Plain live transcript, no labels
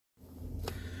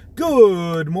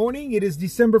Good morning. It is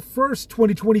December 1st,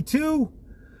 2022,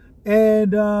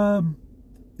 and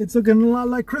it's looking a lot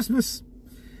like Christmas.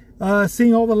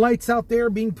 Seeing all the lights out there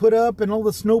being put up and all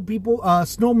the snow people,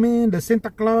 snowmen, the Santa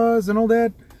Claus and all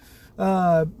that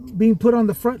being put on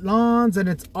the front lawns, and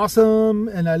it's awesome,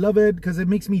 and I love it because it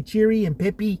makes me cheery and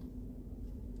peppy.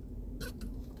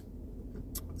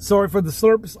 Sorry for the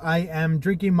slurps. I am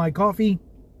drinking my coffee,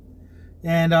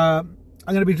 and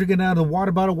I'm gonna be drinking out of the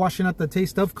water bottle, washing out the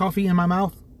taste of coffee in my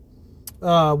mouth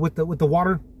with the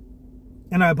water.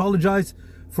 And I apologize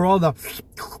for all the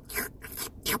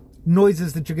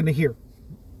noises that you're gonna hear.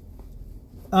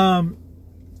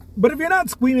 But if you're not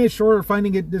squeamish or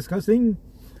finding it disgusting,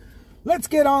 let's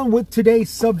get on with today's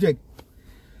subject.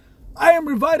 I am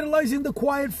revitalizing the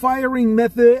quiet firing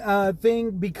method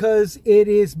thing because it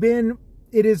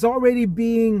is already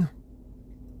being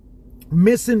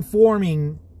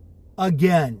misinforming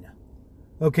again.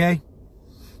 Okay?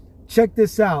 Check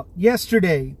this out.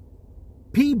 Yesterday,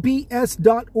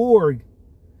 PBS.org,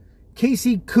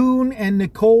 Casey Kuhn and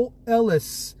Nicole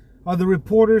Ellis are the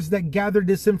reporters that gathered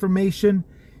this information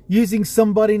using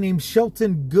somebody named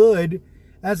Shelton Good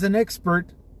as an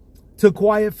expert to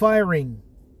quiet firing.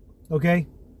 Okay?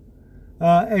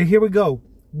 And here we go.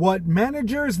 What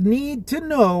managers need to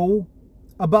know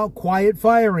about quiet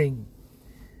firing.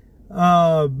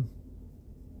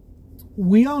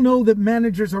 We all know that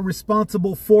managers are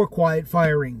responsible for quiet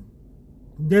firing.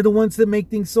 They're the ones that make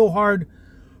things so hard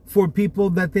for people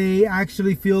that they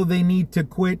actually feel they need to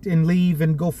quit and leave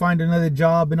and go find another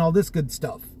job and all this good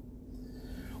stuff.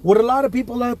 What a lot of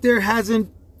people out there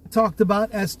hasn't talked about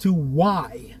as to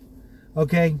why.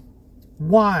 Okay?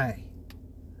 Why?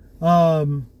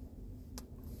 Not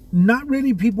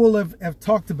really people have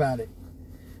talked about it.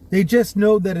 They just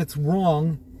know that it's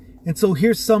wrong. And so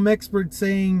here's some expert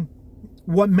saying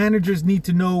what managers need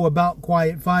to know about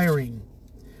quiet firing.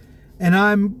 And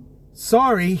I'm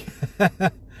sorry,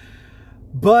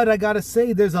 but I gotta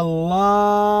say there's a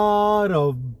lot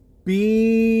of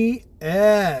BS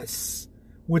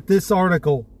with this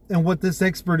article and what this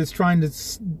expert is trying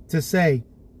to say.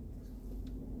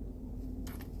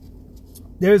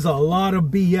 There's a lot of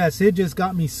BS. It just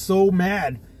got me so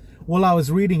mad while I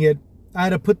was reading it. I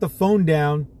had to put the phone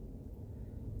down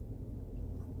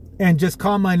and just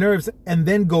calm my nerves and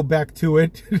then go back to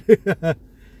it.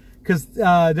 Because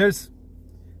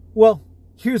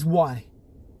here's why.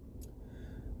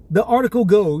 The article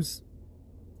goes,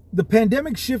 the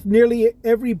pandemic shifted nearly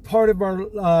every part of our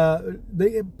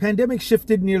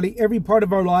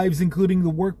lives, including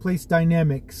the workplace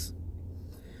dynamics.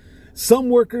 Some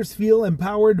workers feel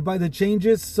empowered by the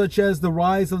changes, such as the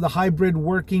rise of the hybrid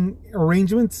working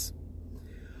arrangements.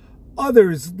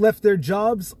 Others left their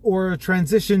jobs or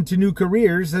transitioned to new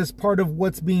careers as part of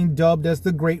what's being dubbed as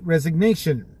the Great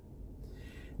Resignation.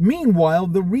 Meanwhile,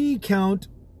 the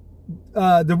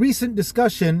recent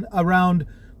discussion around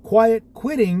quiet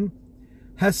quitting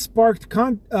has sparked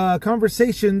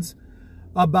conversations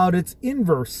about its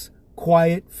inverse,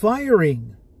 quiet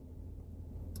firing.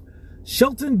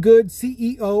 Shelton Good,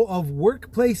 CEO of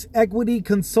workplace equity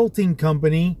consulting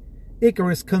company,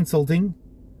 Icarus Consulting,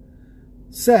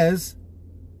 says,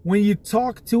 when you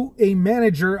talk to a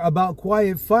manager about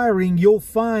quiet firing, you'll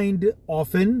find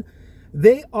often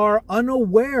they are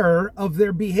unaware of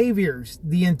their behaviors.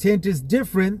 The intent is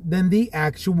different than the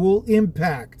actual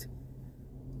impact.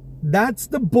 That's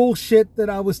the bullshit that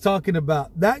I was talking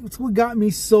about. That's what got me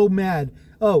so mad.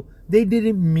 Oh, they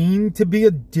didn't mean to be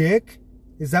a dick?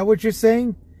 Is that what you're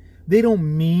saying? They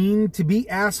don't mean to be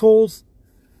assholes?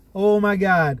 Oh my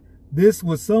God. This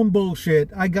was some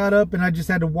bullshit. I got up and I just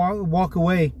had to walk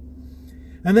away.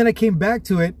 And then I came back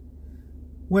to it,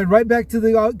 went right back to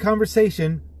the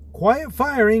conversation. Quiet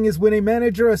firing is when a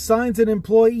manager assigns an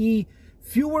employee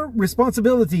fewer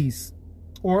responsibilities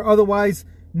or otherwise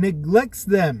neglects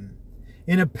them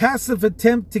in a passive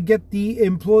attempt to get the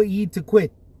employee to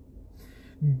quit.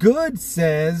 Good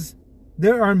says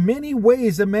there are many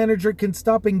ways a manager can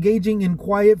stop engaging in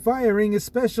quiet firing,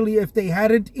 especially if they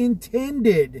hadn't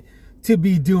intended to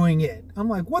be doing it. I'm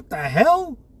like, what the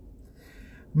hell?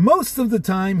 Most of the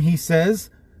time, he says,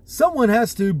 someone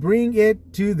has to bring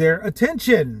it to their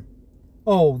attention.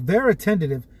 Oh, they're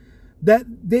attentive. That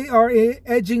they are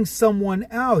edging someone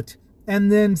out,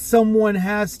 and then someone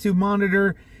has to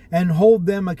monitor and hold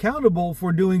them accountable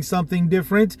for doing something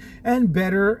different and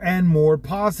better and more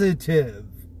positive.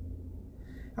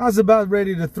 I was about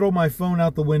ready to throw my phone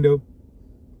out the window.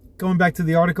 Going back to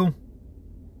the article.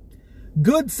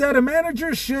 Good said a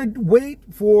manager should wait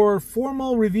for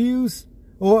formal reviews,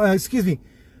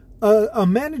 A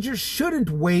manager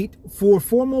shouldn't wait for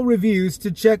formal reviews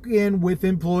to check in with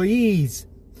employees,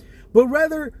 but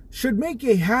rather should make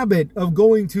a habit of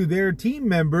going to their team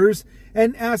members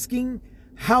and asking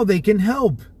how they can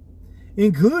help,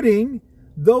 including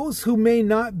those who may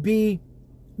not be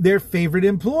their favorite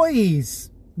employees.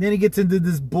 Then he gets into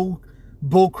this bull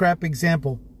crap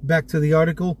example. Back to the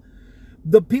article.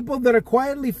 The people that are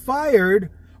quietly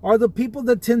fired are the people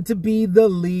that tend to be the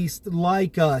least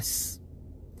like us.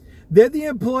 They're the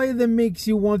employee that makes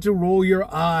you want to roll your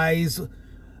eyes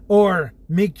or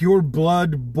make your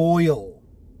blood boil.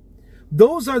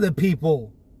 Those are the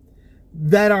people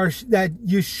that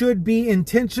you should be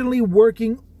intentionally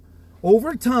working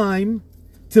over time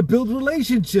to build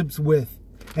relationships with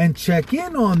and check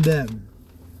in on them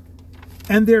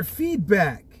and their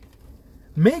feedback.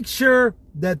 Make sure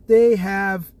that they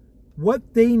have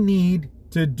what they need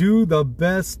to do the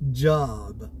best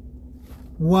job.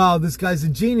 Wow, this guy's a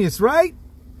genius, right?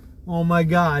 Oh my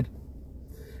God.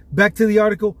 Back to the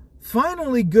article.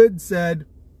 Finally, Good said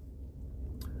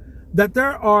that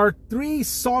there are 3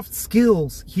 soft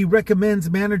skills he recommends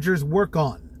managers work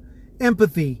on: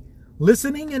 empathy,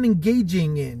 listening, and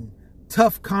engaging in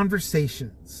tough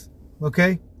conversations.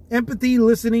 Okay? Empathy,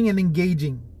 listening, and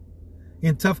engaging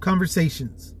in tough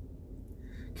conversations.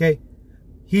 Okay?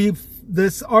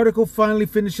 This article finally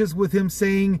finishes with him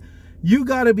saying, you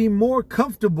got to be more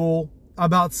comfortable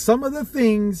about some of the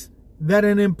things that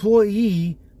an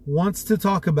employee wants to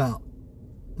talk about.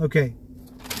 Okay.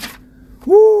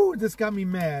 Whoo, this got me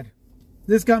mad.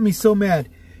 This got me so mad.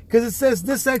 Because it says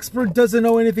this expert doesn't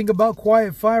know anything about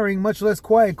quiet firing, much less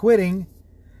quiet quitting.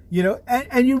 You know,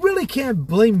 and you really can't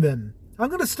blame them. I'm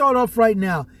going to start off right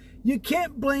now. You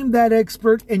can't blame that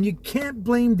expert, and you can't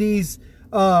blame these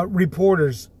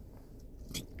reporters.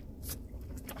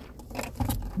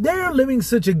 They're living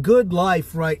such a good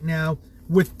life right now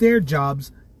with their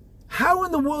jobs. How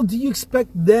in the world do you expect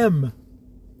them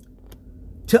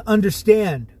to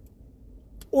understand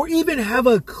or even have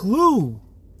a clue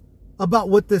about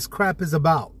what this crap is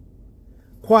about?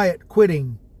 Quiet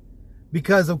quitting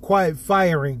because of quiet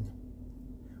firing,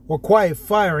 or quiet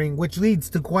firing which leads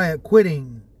to quiet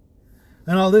quitting,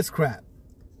 and all this crap.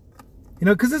 You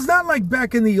know, because it's not like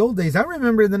back in the old days. I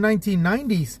remember in the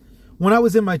 1990s when I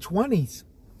was in my 20s.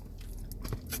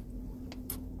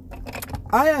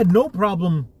 I had no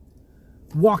problem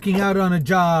walking out on a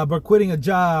job or quitting a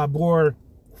job or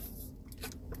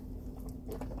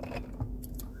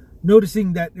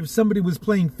noticing that if somebody was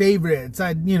playing favorites,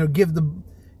 I'd, give the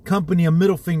company a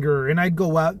middle finger and I'd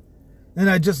go out and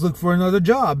I'd just look for another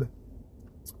job.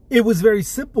 It was very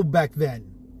simple back then.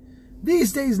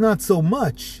 These days, not so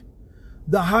much.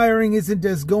 The hiring isn't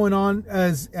as going on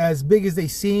as big as they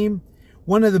seem.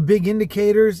 One of the big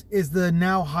indicators is the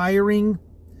now hiring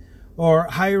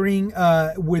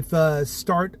with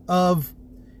start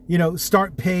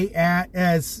pay at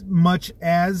as much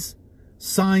as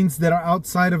signs that are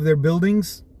outside of their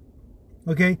buildings.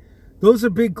 Okay, those are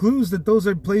big clues that those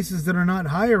are places that are not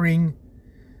hiring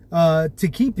to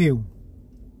keep you.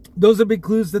 Those are big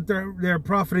clues that they're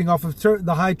profiting off of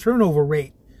the high turnover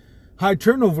rate. High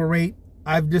turnover rate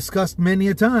I've discussed many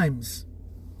a times.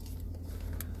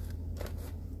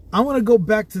 I want to go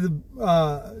back to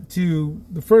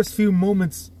the first few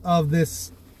moments of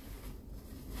this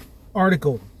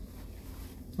article.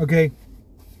 Okay.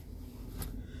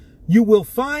 You will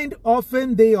find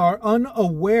often they are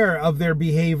unaware of their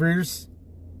behaviors.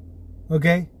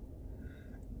 Okay.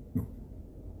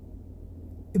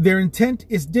 Their intent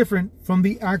is different from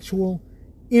the actual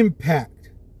impact.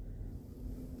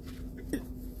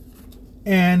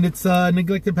 And it's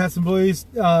neglected past employees,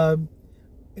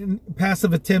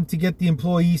 passive attempt to get the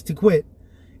employees to quit.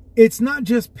 It's not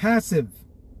just passive,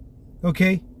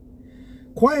 okay?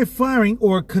 Quiet firing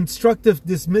or constructive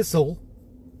dismissal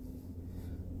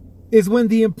is when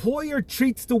the employer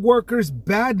treats the workers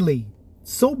badly,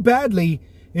 so badly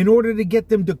in order to get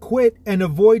them to quit and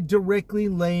avoid directly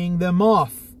laying them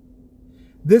off.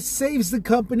 This saves the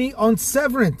company on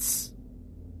severance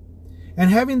and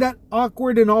having that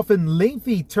awkward and often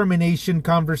lengthy termination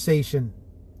conversation.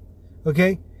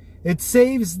 Okay? It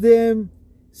saves them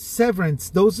severance.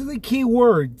 Those are the key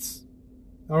words.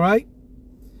 All right?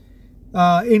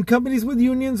 In companies with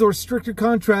unions or stricter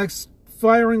contracts,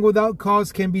 firing without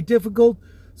cause can be difficult.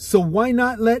 So why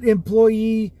not let the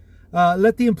employee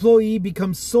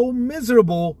become so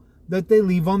miserable that they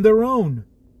leave on their own?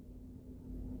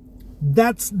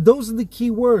 Those are the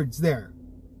key words there.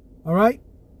 All right?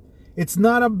 It's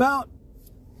not about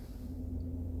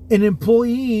an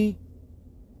employee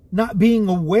not being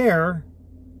aware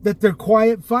that they're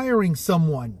quiet firing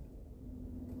someone.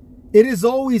 It is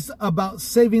always about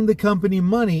saving the company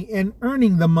money and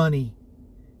earning the money.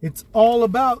 It's all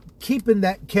about keeping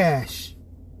that cash.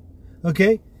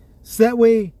 Okay? So that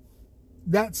way,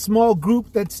 that small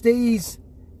group that stays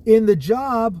in the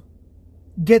job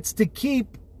gets to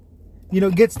keep,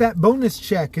 gets that bonus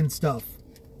check and stuff.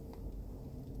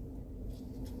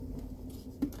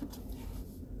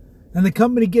 And the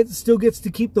company still gets to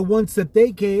keep the ones that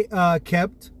they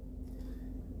kept.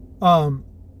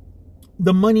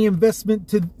 The money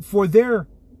investment for their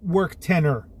work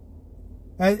tenure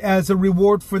as a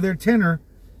reward for their tenure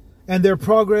and their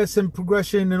progress and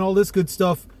progression and all this good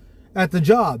stuff at the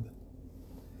job.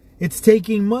 It's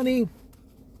taking money,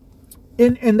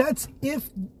 and that's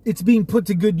if it's being put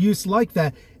to good use like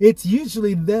that. It's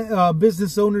usually the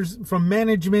business owners, from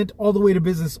management all the way to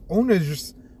business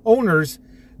owners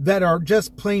that are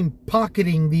just plain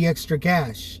pocketing the extra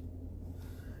cash.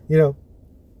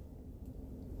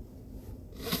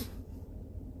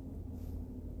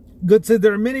 Good said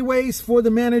there are many ways for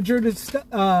the manager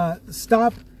to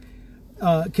stop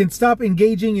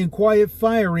engaging in quiet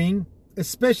firing,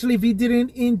 especially if he didn't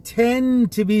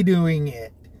intend to be doing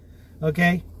it.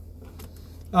 Okay?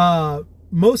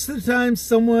 Most of the time,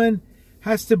 someone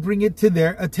has to bring it to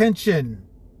their attention.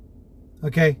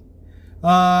 Okay?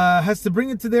 Has to bring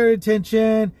it to their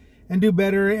attention and do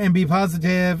better and be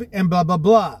positive and blah, blah,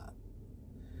 blah.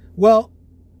 Well,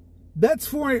 that's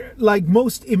for like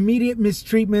most immediate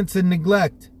mistreatments and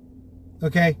neglect.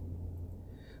 Okay?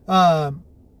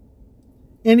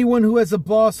 Anyone who has a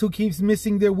boss who keeps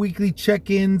missing their weekly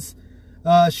check-ins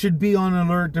should be on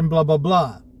alert and blah, blah,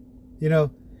 blah.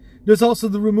 There's also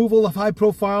the removal of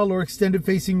high-profile or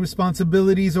extended-facing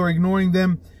responsibilities or ignoring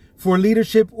them for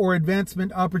leadership or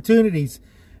advancement opportunities.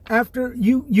 After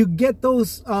you get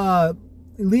those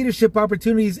leadership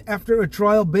opportunities after a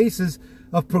trial basis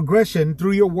of progression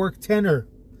through your work tenure.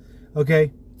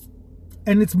 Okay?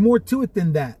 And it's more to it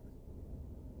than that.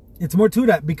 It's more to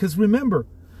that because remember,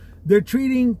 they're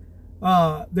treating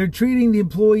the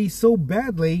employee so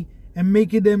badly and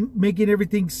making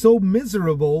everything so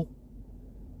miserable,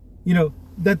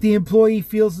 that the employee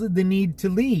feels the need to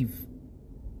leave.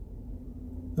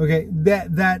 Okay?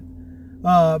 That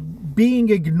being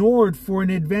ignored for an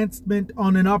advancement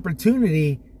on an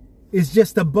opportunity is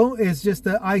just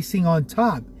the icing on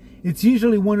top. It's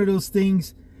usually one of those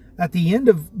things at the end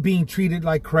of being treated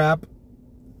like crap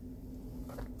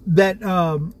that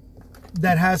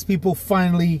has people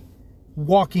finally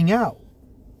walking out.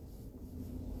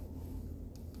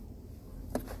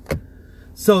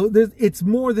 So it's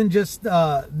more than just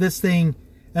this thing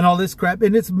and all this crap,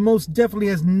 and it's most definitely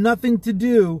has nothing to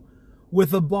do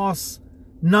with a boss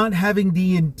not having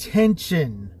the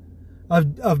intention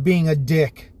of being a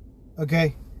dick.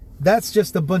 Okay? That's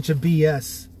just a bunch of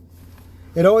BS.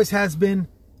 It always has been.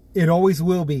 It always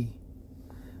will be.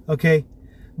 Okay?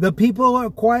 The people who are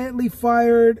quietly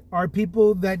fired are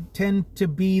people that tend to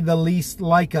be the least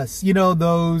like us.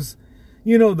 Those.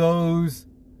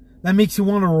 That makes you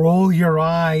want to roll your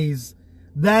eyes.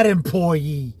 That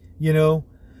employee,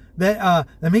 that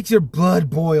makes your blood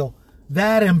boil.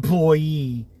 That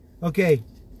employee. Okay.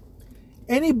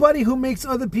 Anybody who makes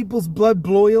other people's blood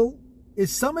boil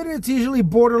is somebody that's usually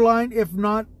borderline, if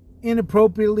not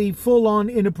inappropriately, full-on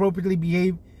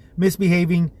inappropriately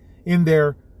misbehaving in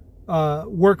their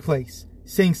workplace.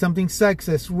 Saying something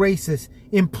sexist, racist,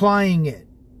 implying it.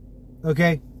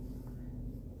 Okay?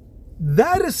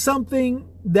 That is something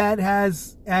that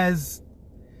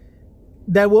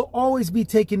that will always be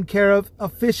taken care of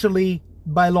officially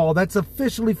by law. That's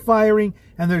officially firing,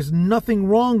 and there's nothing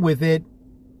wrong with it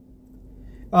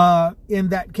in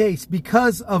that case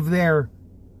because of their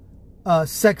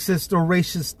sexist or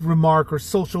racist remark or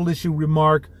social issue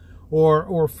remark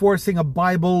or forcing a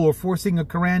Bible or forcing a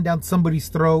Quran down somebody's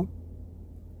throat.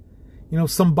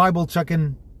 Some Bible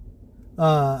chucking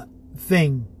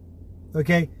thing.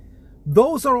 Okay?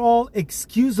 Those are all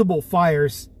excusable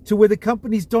fires to where the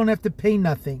companies don't have to pay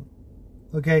nothing.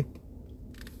 Okay?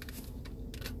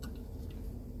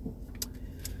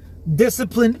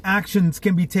 Discipline actions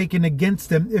can be taken against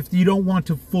them if you don't want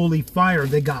to fully fire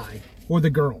the guy or the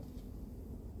girl.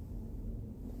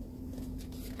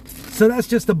 So that's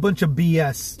just a bunch of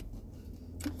BS.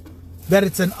 That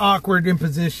it's an awkward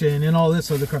imposition and all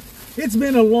this other crap. It's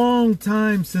been a long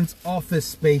time since Office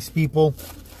Space, people,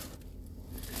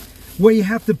 where you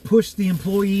have to push the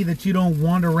employee that you don't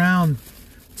want around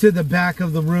to the back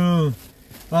of the room,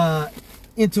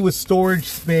 into a storage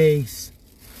space,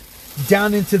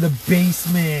 down into the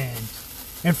basement,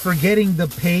 and forgetting the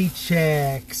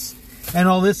paychecks and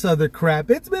all this other crap.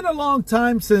 It's been a long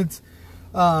time since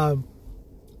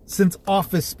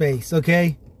Office Space,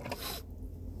 okay?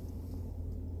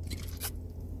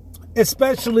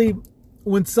 Especially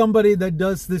when somebody that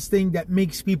does this thing that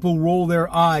makes people roll their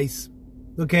eyes,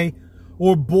 okay,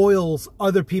 or boils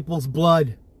other people's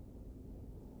blood.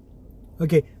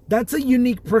 Okay, that's a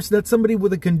unique person. That's somebody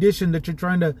with a condition that you're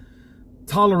trying to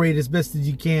tolerate as best as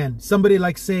you can. Somebody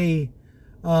like, say,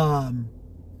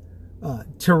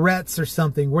 Tourette's or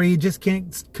something, where you just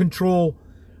can't control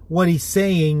what he's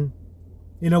saying,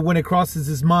 when it crosses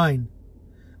his mind.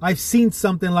 I've seen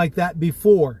something like that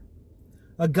before.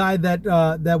 A guy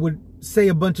that would say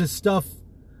a bunch of stuff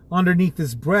underneath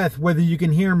his breath, whether you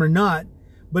can hear him or not,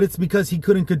 but it's because he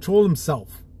couldn't control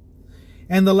himself.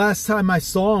 And the last time I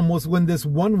saw him was when this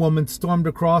one woman stormed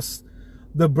across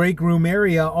the break room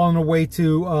area on her way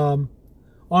to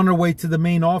the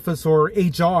main office or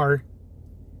HR,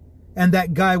 and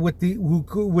that guy with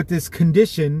this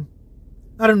condition,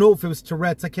 I don't know if it was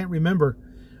Tourette's, I can't remember,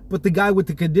 but the guy with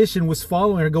the condition was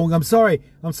following her, going, I'm sorry,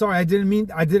 I'm sorry, I didn't mean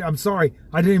to say that, I'm sorry,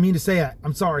 I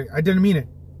didn't mean it,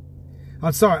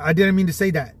 I'm sorry, I didn't mean to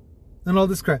say that, and all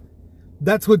this crap.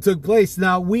 That's what took place.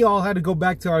 Now, we all had to go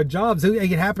back to our jobs.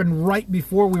 It happened right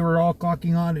before we were all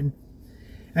clocking on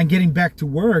and getting back to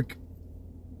work.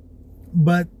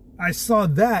 But I saw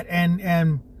that,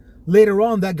 and later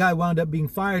on, that guy wound up being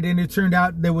fired, and it turned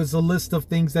out there was a list of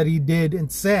things that he did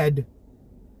and said,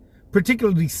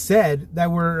 particularly said,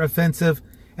 that were offensive,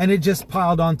 and it just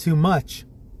piled on too much.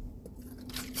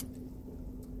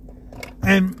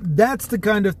 And that's the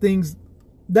kind of things,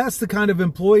 that's the kind of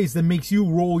employees that makes you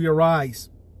roll your eyes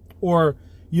or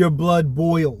your blood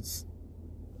boils.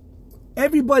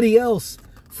 Everybody else,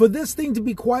 for this thing to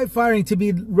be quiet firing, to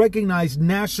be recognized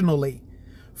nationally,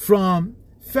 from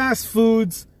fast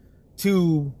foods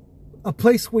to a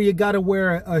place where you got to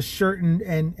wear a shirt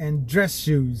and dress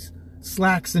shoes,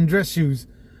 slacks and dress shoes.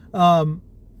 In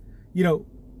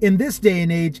this day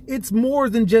and age, it's more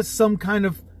than just some kind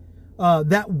of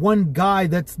that one guy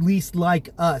that's least like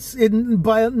us.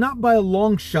 Not by a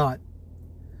long shot.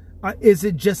 Is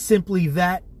it just simply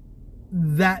that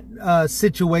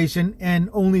situation and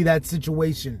only that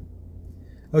situation?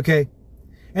 Okay.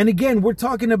 And again, we're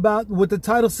talking about what the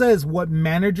title says, what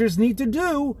managers need to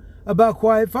do about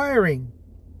quiet firing.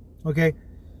 Okay.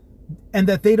 And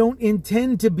that they don't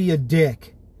intend to be a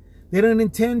dick. They don't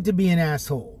intend to be an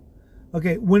asshole.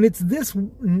 Okay. When it's this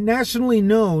nationally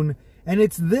known and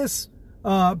it's this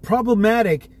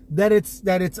problematic that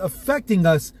it's affecting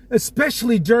us,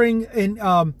 especially during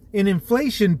an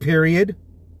inflation period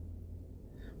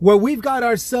where we've got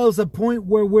ourselves a point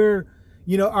where we're,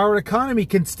 our economy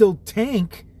can still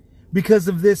tank because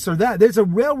of this or that. There's a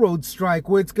railroad strike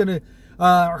where it's going to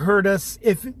hurt us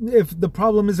if the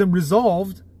problem isn't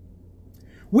resolved.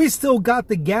 We still got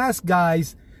the gas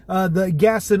guys, the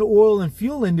gas and oil and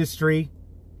fuel industry,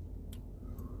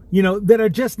 that are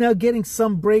just now getting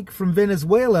some break from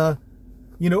Venezuela,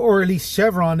 or at least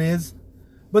Chevron is.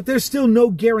 But there's still no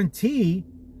guarantee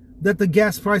that the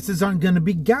gas prices aren't going to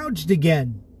be gouged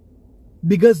again,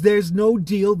 because there's no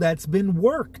deal that's been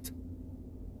worked.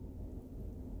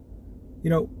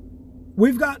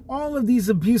 We've got all of these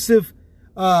abusive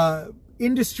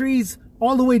industries,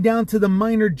 all the way down to the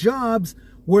minor jobs,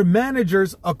 where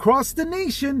managers across the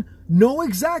nation know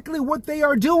exactly what they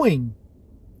are doing.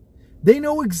 They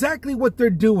know exactly what they're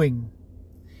doing.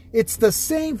 It's the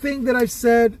same thing that I've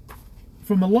said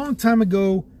from a long time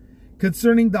ago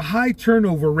concerning the high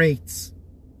turnover rates.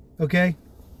 Okay?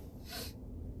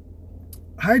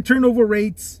 High turnover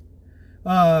rates,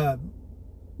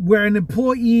 where an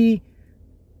employee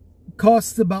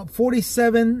costs about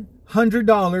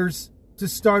 $4,700 to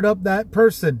start up that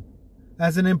person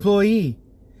as an employee.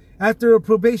 After a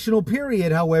probational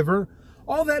period, however,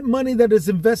 all that money that is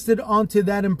invested onto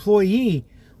that employee,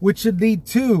 which should lead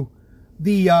to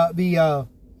the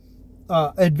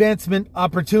advancement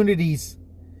opportunities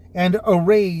and a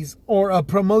raise or a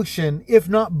promotion, if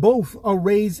not both a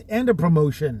raise and a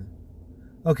promotion,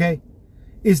 okay,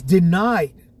 is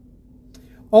denied.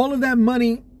 All of that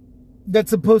money that's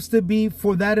supposed to be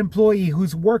for that employee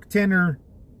whose work tenure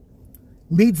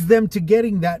leads them to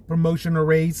getting that promotion or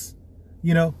raise,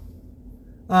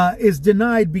 is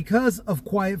denied because of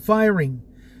quiet firing.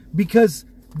 Because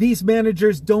these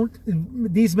managers who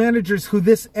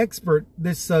this expert,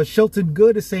 this Shelton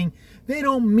Good is saying, they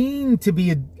don't mean to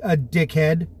be a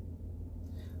dickhead.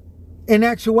 In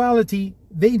actuality,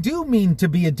 they do mean to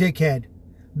be a dickhead.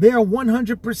 They are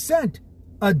 100%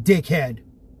 a dickhead.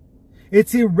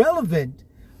 It's irrelevant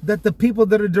that the people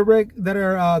that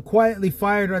are quietly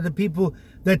fired are the people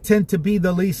that tend to be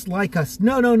the least like us.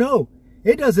 No.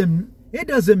 It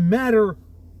doesn't matter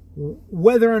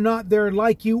whether or not they're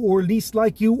like you or least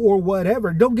like you or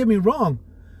whatever. Don't get me wrong.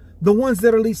 The ones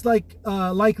that are least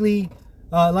likely,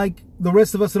 like the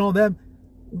rest of us and all them,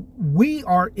 we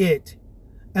are it.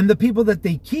 And the people that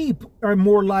they keep are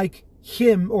more like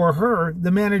him or her,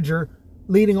 the manager,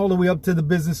 leading all the way up to the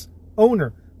business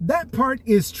owner. That part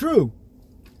is true.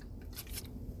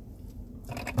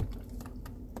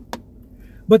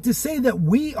 But to say that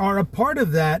we are a part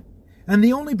of that, and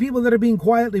the only people that are being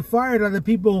quietly fired are the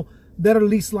people that are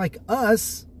least like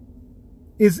us,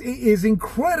 is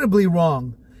incredibly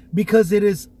wrong. Because it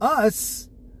is us,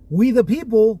 we the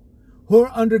people, who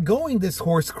are undergoing this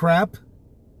horse crap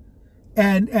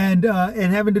and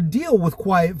having to deal with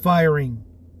quiet firing.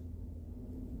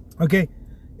 Okay?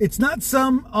 It's not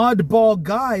some oddball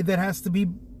guy that has to be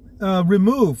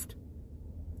removed.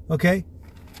 Okay?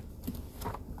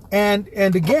 And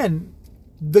again,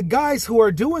 the guys who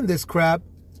are doing this crap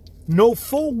know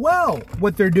full well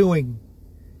what they're doing.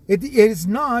 It is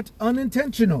not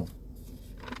unintentional.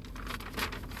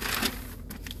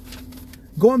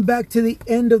 Going back to the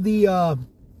end of the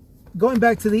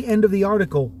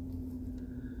article,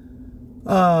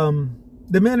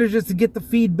 the managers to get the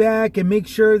feedback and make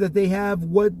sure that they have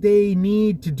what they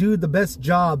need to do the best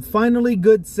job. Finally,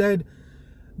 Good said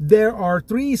there are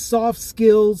 3 soft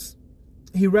skills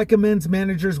he recommends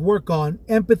managers work on: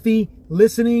 empathy,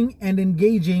 listening, and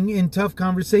engaging in tough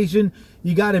conversation.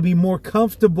 You got to be more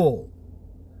comfortable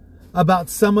about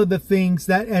some of the things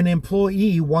that an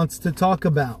employee wants to talk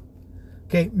about.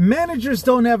 Okay, managers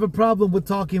don't have a problem with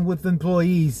talking with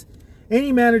employees.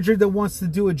 Any manager that wants to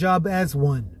do a job as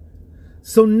one.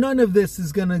 So none of this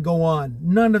is going to go on.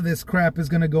 None of this crap is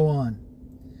going to go on.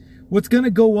 What's going to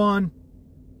go on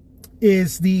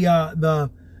is the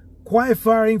quiet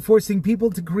firing, forcing people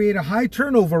to create a high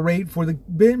turnover rate for the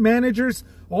managers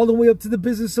all the way up to the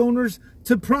business owners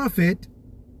to profit.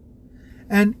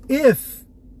 And if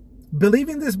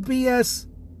believing this BS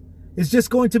is just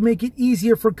going to make it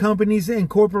easier for companies and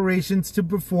corporations to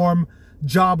perform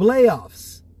job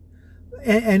layoffs.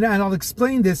 And I'll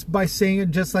explain this by saying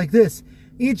it just like this.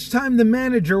 Each time the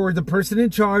manager or the person in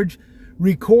charge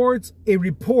records a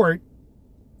report,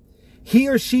 he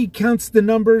or she counts the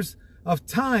numbers of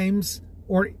times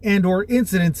or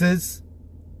incidences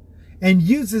and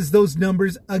uses those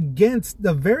numbers against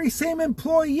the very same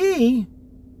employee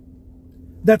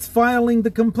that's filing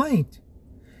the complaint,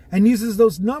 and uses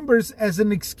those numbers as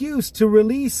an excuse to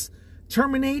release,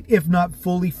 terminate, if not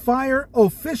fully fire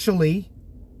officially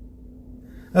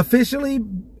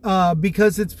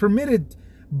because it's permitted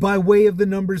by way of the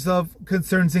numbers of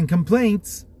concerns and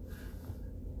complaints.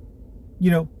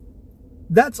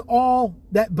 That's all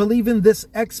that believing this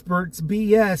expert's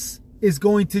BS is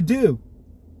going to do.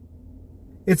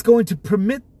 It's going to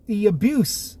permit the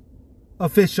abuse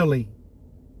officially.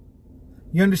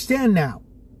 You understand now?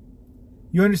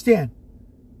 You understand?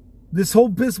 This whole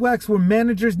biswax where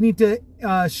managers need to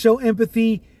show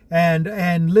empathy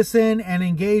and listen and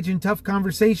engage in tough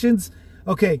conversations.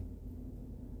 Okay.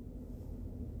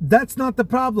 That's not the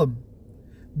problem.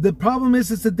 The problem is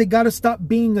that they got to stop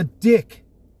being a dick.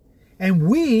 And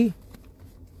we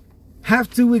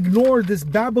have to ignore this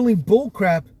babbling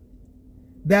bullcrap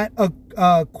that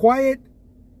a quiet,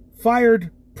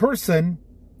 fired person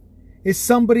is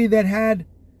somebody that had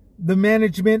the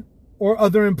management or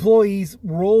other employees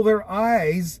roll their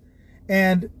eyes,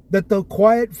 and that the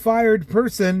quiet, fired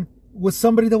person was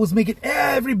somebody that was making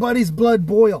everybody's blood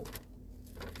boil.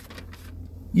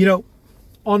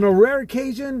 On a rare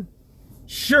occasion,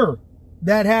 sure,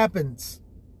 that happens.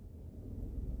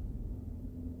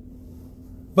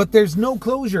 But there's no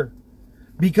closure,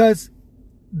 because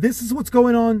this is what's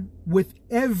going on with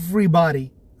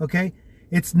everybody, okay?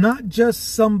 It's not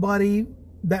just somebody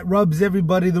that rubs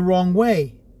everybody the wrong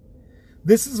way.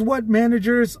 This is what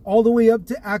managers all the way up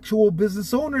to actual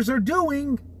business owners are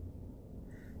doing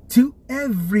to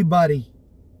everybody.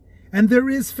 And there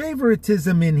is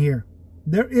favoritism in here.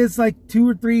 There is like 2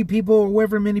 or 3 people or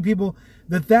however many people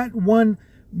that one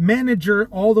manager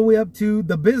all the way up to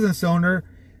the business owner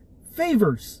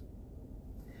favors,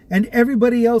 and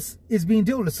everybody else is being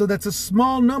dealt with. So that's a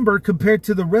small number compared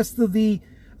to the rest of the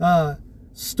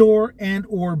store and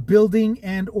or building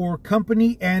and or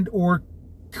company and or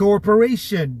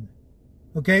corporation.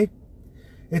 Okay,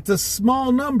 it's a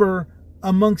small number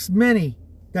amongst many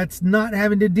that's not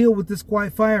having to deal with this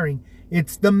quiet firing.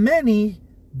 It's the many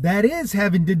that is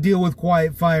having to deal with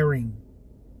quiet firing.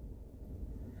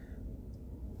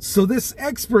 So this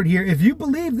expert here, if you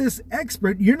believe this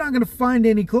expert, you're not going to find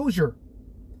any closure.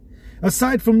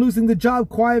 Aside from losing the job,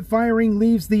 quiet firing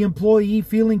leaves the employee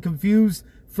feeling confused,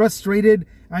 frustrated,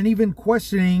 and even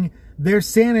questioning their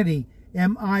sanity.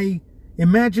 Am I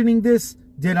imagining this?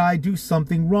 Did I do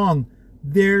something wrong?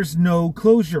 There's no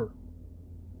closure.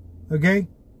 Okay?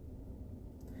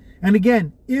 And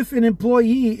again, if an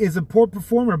employee is a poor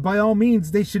performer, by all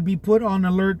means, they should be put on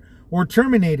alert or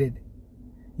terminated.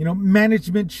 You know,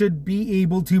 management should be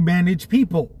able to manage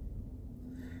people.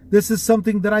 This is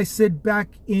something that I said back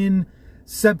in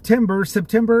September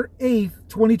 8th,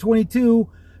 2022.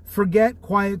 Forget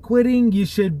quiet quitting. You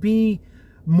should be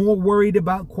more worried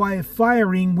about quiet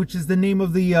firing, which is the name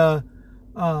of the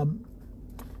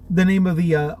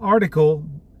article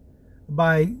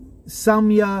by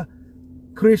Samya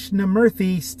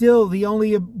Krishnamurthy, still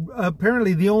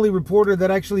apparently the only reporter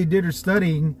that actually did her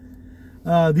studying,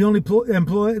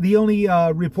 the only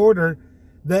reporter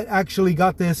that actually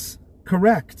got this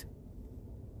correct.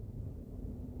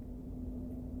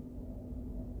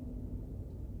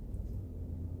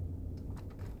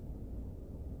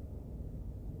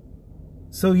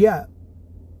 So yeah,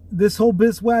 this whole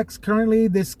BizWax currently,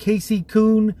 this Casey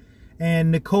Kuhn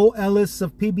and Nicole Ellis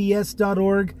of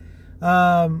PBS.org,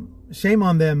 shame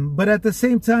on them. But at the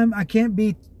same time, I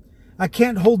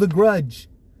can't hold a grudge.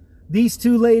 These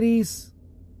two ladies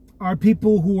are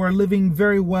people who are living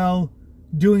very well,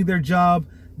 doing their job.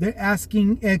 They're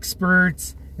asking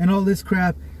experts and all this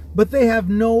crap, but they have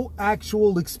no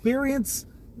actual experience,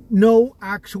 no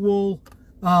actual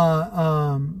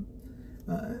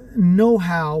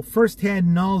know-how,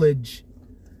 first-hand knowledge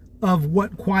of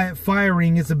what quiet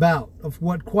firing is about, of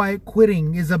what quiet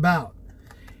quitting is about.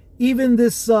 Even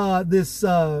this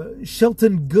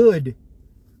Shelton Good,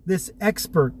 this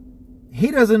expert,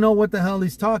 he doesn't know what the hell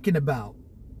he's talking about.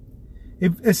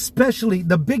 Especially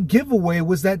the big giveaway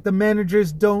was that the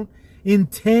managers don't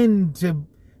intend to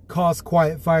cause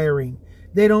quiet firing.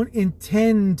 They don't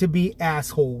intend to be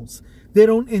assholes. They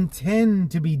don't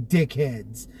intend to be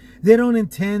dickheads. They don't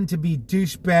intend to be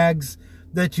douchebags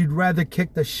that you'd rather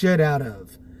kick the shit out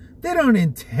of. They don't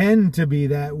intend to be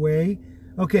that way.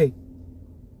 Okay.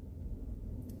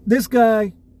 This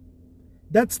guy,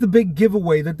 that's the big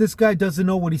giveaway, that this guy doesn't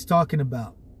know what he's talking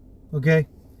about. Okay?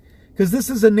 Because this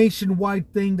is a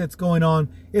nationwide thing that's going on,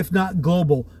 if not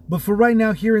global. But for right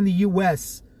now, here in the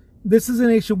U.S., this is a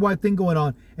nationwide thing going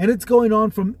on. And it's going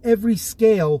on from every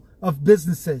scale of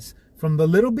businesses. From the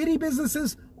little bitty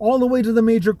businesses all the way to the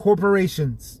major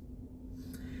corporations.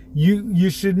 You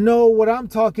should know what I'm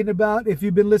talking about if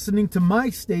you've been listening to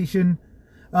my station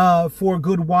for a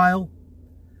good while.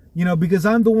 You know, because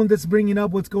I'm the one that's bringing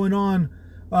up what's going on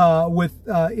with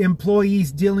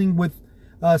employees dealing with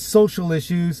social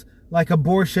issues like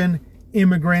abortion,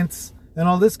 immigrants, and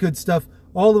all this good stuff,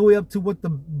 all the way up to what the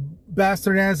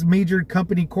bastard-ass major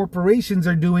company corporations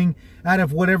are doing out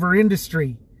of whatever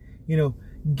industry. You know,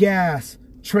 gas,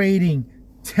 trading,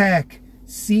 tech,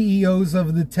 CEOs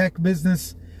of the tech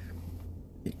business,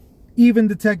 even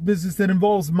the tech business that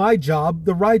involves my job,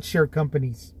 the rideshare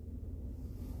companies.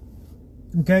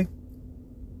 Okay?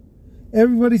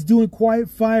 Everybody's doing quiet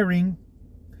firing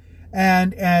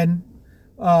and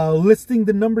listing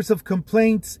the numbers of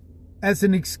complaints as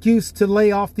an excuse to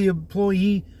lay off the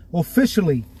employee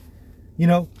officially. You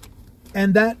know,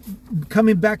 and that,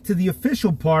 coming back to the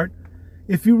official part,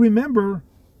 if you remember,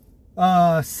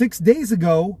 6 days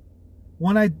ago,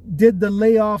 when I did the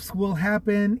layoffs will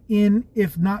happen in,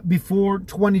 if not before,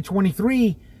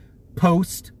 2023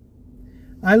 post,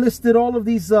 I listed all of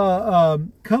these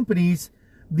companies.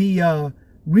 The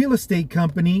real estate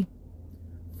company,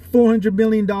 $400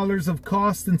 million of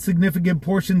cost and significant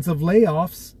portions of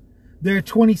layoffs. They're a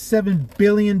 $27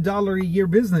 billion a year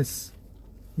business.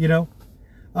 You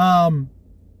know,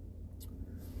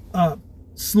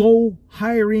 slow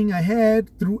hiring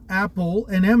ahead through Apple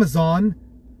and Amazon.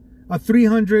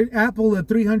 Apple, a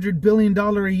 $300 billion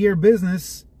a year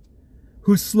business,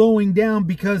 who's slowing down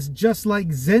because, just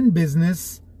like Zen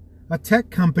Business, a tech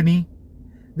company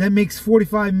that makes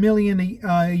 $45 million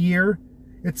a year,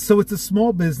 it's a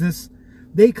small business,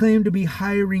 they claim to be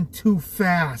hiring too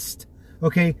fast.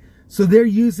 Okay, so they're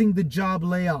using the job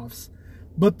layoffs.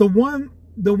 But the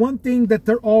one thing that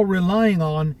they're all relying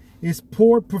on is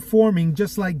poor performing,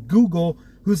 just like Google,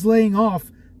 who's laying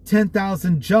off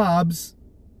 10,000 jobs.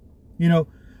 You know,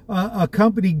 a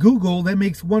company, Google, that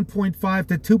makes $1.5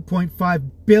 to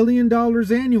 $2.5 billion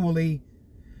annually,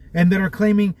 and that are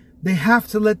claiming they have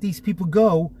to let these people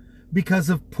go because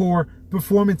of poor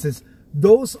performances.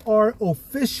 Those are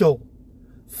official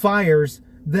fires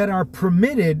that are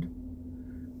permitted,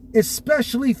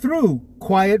 especially through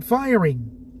quiet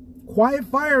firing. Quiet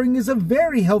firing is a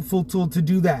very helpful tool to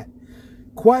do that.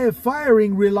 Quiet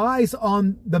firing relies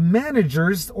on the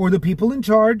managers or the people in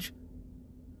charge,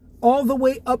 all the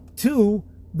way up to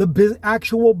the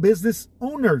actual business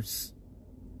owners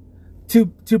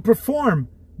to perform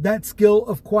that skill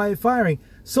of quiet firing.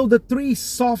 So the 3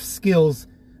 soft skills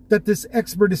that this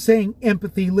expert is saying,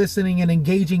 empathy, listening, and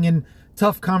engaging in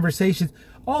tough conversations,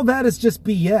 all that is just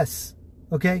BS,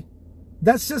 okay?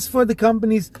 That's just for the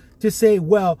companies to say,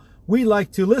 well, we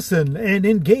like to listen and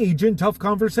engage in tough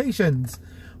conversations.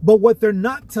 But what they're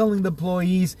not telling the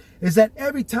employees is that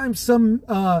every time some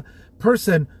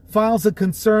person files a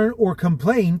concern or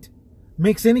complaint,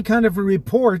 makes any kind of a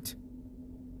report,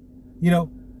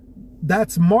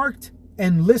 that's marked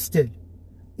and listed.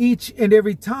 Each and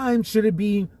every time, should it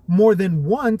be more than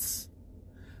once,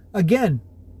 again,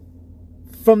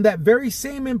 from that very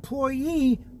same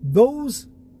employee, those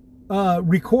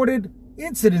recorded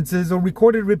incidences or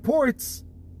recorded reports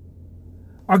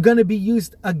are going to be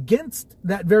used against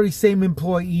that very same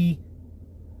employee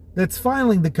that's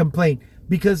filing the complaint,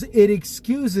 because it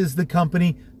excuses the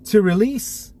company to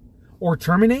release or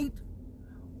terminate,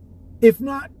 if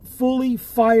not fully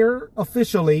fire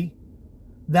officially,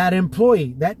 that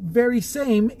employee, that very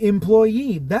same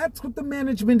employee. That's what the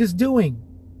management is doing.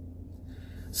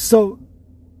 So,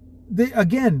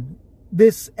 again,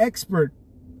 this expert,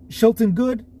 Shelton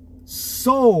Good,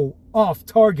 so off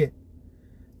target,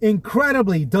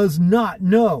 incredibly does not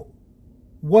know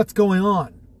what's going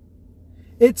on.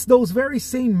 It's those very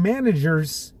same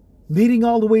managers, leading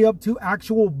all the way up to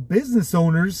actual business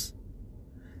owners,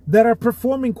 that are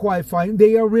performing quiet firing.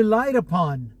 They are relied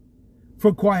upon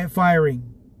for quiet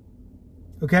firing.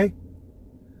 Okay?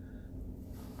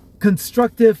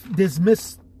 Constructive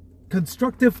dismissal.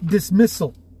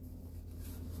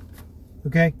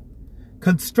 Okay?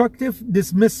 Constructive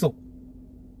dismissal.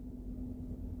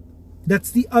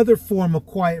 That's the other form of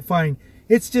quiet firing.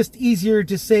 It's just easier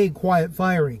to say quiet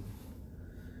firing.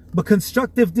 But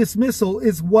constructive dismissal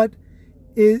is what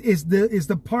is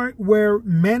the part where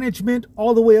management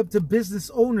all the way up to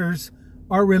business owners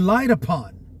are relied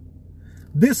upon.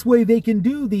 This way they can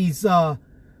do these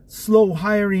slow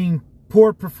hiring,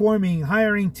 poor performing,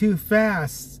 hiring too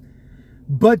fast,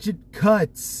 budget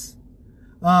cuts,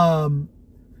 and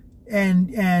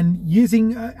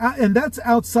using and that's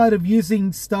outside of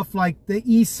using stuff like the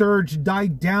e-surge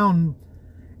died down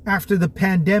after the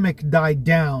pandemic died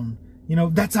down.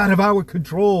 That's out of our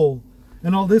control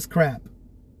and all this crap.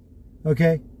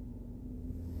 Okay?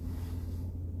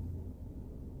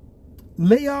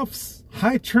 Layoffs,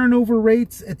 high turnover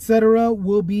rates, etc.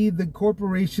 will be the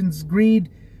corporation's greed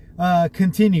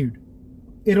continued.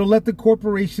 It'll let the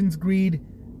corporation's greed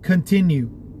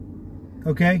continue.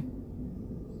 Okay?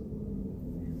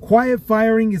 Quiet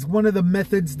firing is one of the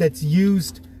methods that's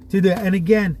used to do. And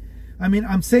again,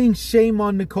 I'm saying shame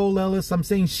on Nicole Ellis. I'm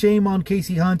saying shame on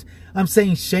Casey Hunt. I'm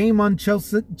saying shame on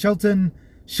Shelton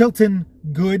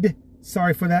Good.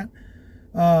 Sorry for that.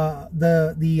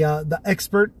 The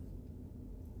expert.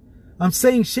 I'm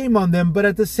saying shame on them, but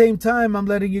at the same time, I'm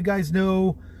letting you guys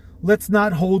know, let's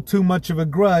not hold too much of a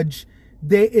grudge.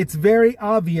 It's very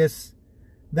obvious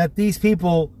that these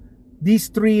people, these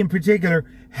 3 in particular,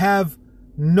 have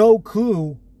no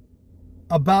clue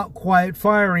about quiet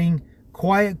firing,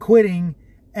 quiet quitting,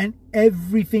 and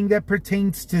everything that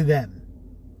pertains to them.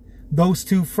 Those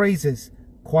 2 phrases,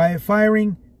 quiet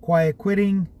firing, quiet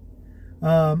quitting,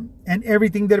 and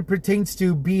everything that it pertains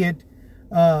to, be it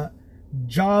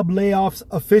job layoffs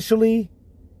officially,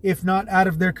 if not out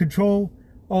of their control,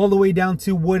 all the way down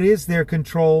to what is their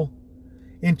control,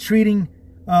 and treating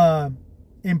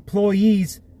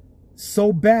employees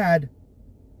so bad,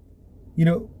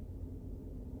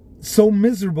 so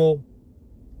miserable,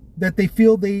 that they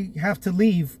feel they have to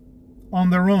leave on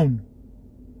their own.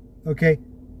 Okay?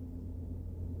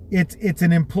 It's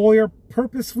an employer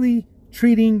purposefully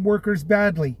treating workers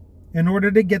badly in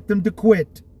order to get them to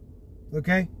quit.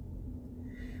 Okay?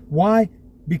 Why?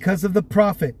 Because of the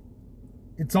profit.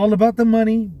 It's all about the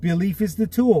money. Belief is the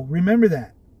tool. Remember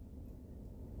that.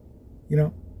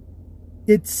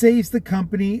 It saves the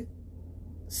company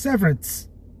severance.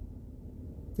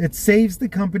 It saves the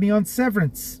company on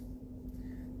severance.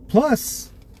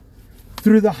 Plus,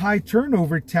 through the high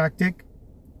turnover tactic,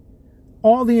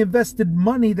 all the invested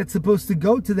money that's supposed to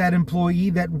go to that employee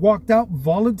that walked out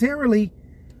voluntarily,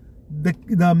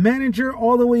 the manager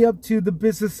all the way up to the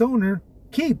business owner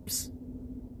keeps.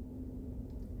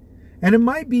 And it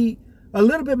might be, a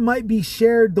little bit might be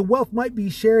shared, the wealth might be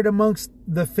shared amongst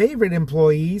the favorite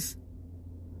employees.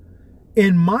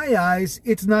 In my eyes,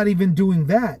 it's not even doing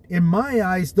that. In my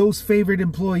eyes, those favorite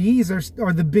employees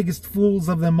are the biggest fools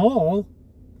of them all.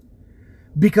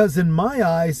 Because in my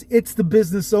eyes, it's the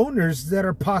business owners that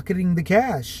are pocketing the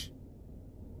cash.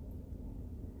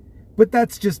 But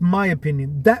that's just my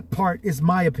opinion. That part is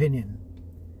my opinion.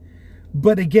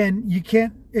 But again, you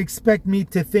can't expect me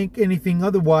to think anything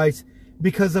otherwise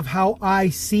because of how I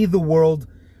see the world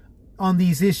on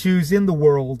these issues in the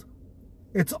world.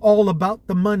 It's all about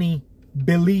the money.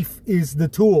 Belief is the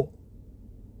tool.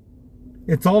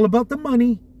 It's all about the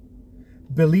money.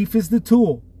 Belief is the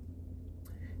tool.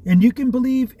 And you can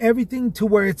believe everything to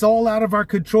where it's all out of our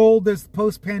control. There's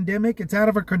post-pandemic, it's out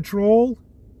of our control.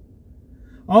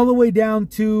 All the way down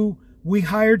to we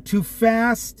hired too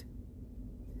fast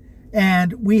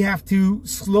and we have to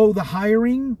slow the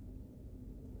hiring.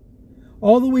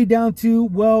 All the way down to,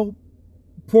 well,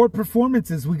 poor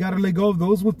performances. We got to let go of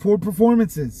those with poor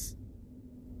performances.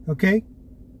 Okay?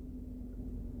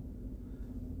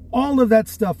 All of that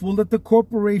stuff will let the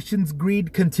corporation's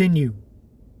greed continue.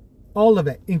 All of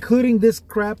it, including this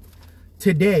crap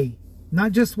today.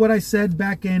 Not just what I said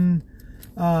back in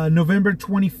November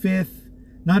 25th.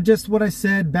 Not just what I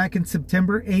said back in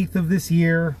September 8th of this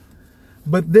year.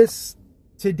 But this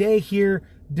today here,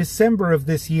 December of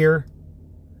this year,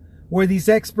 where these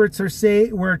experts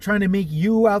we're trying to make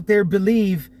you out there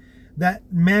believe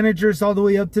that managers all the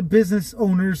way up to business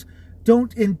owners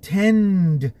don't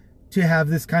intend to have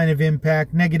this kind of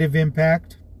impact, negative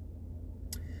impact.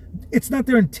 It's not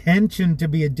their intention to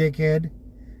be a dickhead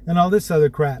and all this other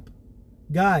crap.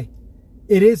 Guy,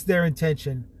 it is their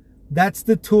intention. That's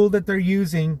the tool that they're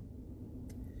using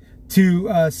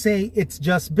to say it's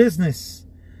just business.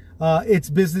 It's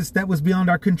business that was beyond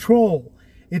our control.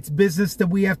 It's business that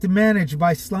we have to manage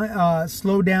by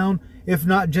slow down, if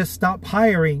not just stop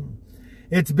hiring.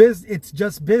 It's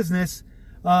just business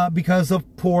because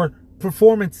of poor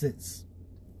performances.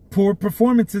 Poor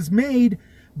performances made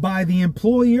by the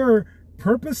employer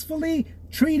purposefully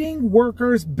treating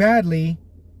workers badly,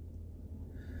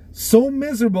 so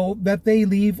miserable that they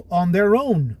leave on their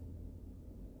own.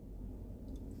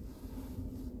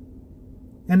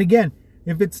 And again,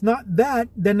 if it's not that,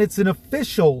 then it's an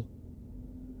official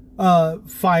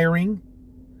firing,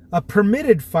 a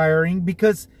permitted firing,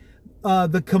 because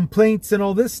the complaints and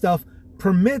all this stuff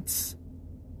permits,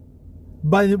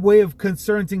 by the way of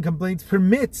concerns and complaints,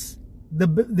 permits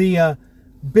the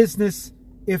business,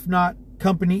 if not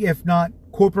company, if not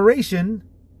corporation,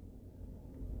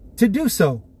 to do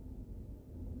so.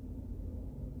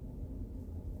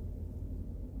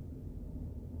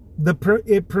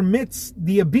 It permits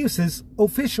the abuses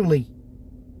officially.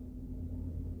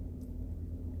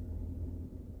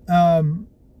 And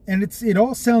it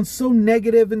all sounds so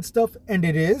negative and stuff, and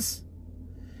it is.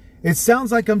 It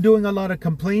sounds like I'm doing a lot of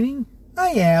complaining. I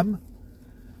am.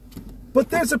 But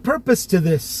there's a purpose to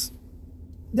this.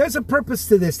 There's a purpose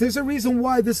to this. There's a reason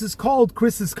why this is called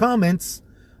Chris's Comments,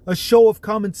 a show of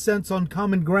common sense on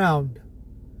common ground.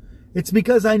 It's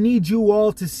because I need you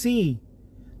all to see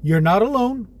you're not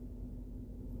alone.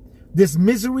 This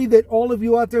misery that all of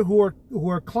you out there who are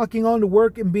clocking on to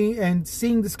work and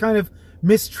seeing this kind of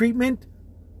mistreatment,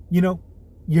 you're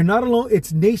not alone.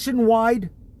 It's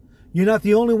nationwide. You're not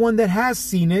the only one that has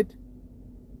seen it.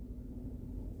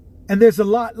 And there's a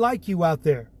lot like you out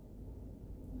there.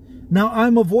 Now,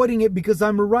 I'm avoiding it because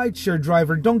I'm a rideshare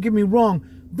driver. Don't get me wrong.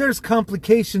 There's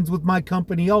complications with my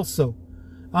company also.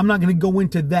 I'm not going to go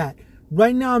into that.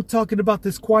 Right now, I'm talking about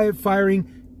this quiet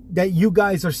firing that you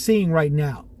guys are seeing right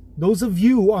now. Those of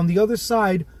you on the other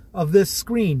side of this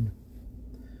screen,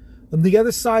 on the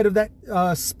other side of that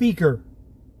speaker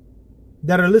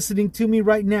that are listening to me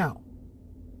right now.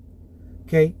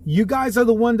 Okay, you guys are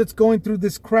the one that's going through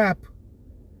this crap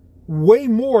way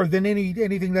more than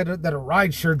anything that a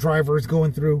rideshare driver is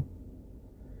going through.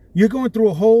 You're going through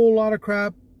a whole lot of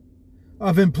crap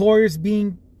of employers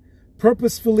being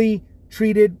purposefully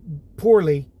treated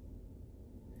poorly,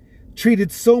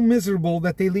 treated so miserable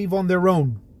that they leave on their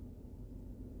own.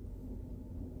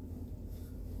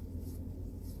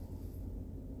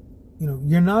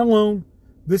 You're not alone.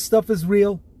 This stuff is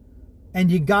real, and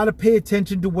you got to pay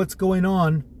attention to what's going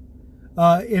on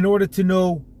in order to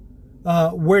know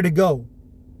where to go.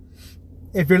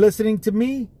 If you're listening to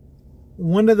me,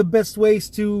 one of the best ways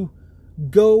to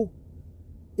go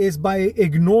is by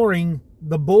ignoring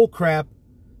the bull crap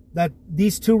that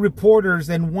these two reporters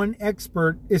and one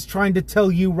expert is trying to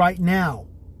tell you right now.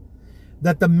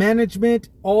 That the management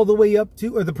all the way up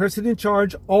to, or the person in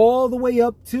charge all the way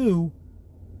up to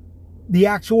the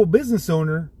actual business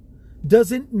owner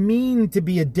doesn't mean to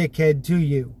be a dickhead to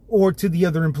you or to the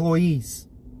other employees.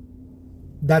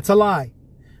 That's a lie.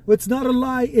 It's not a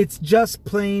lie. It's just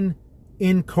plain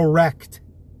incorrect.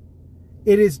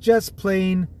 It is just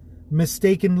plain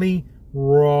mistakenly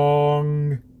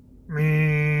wrong.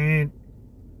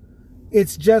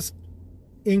 It's just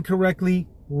incorrectly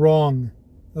wrong.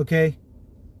 Okay?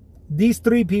 These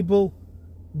three people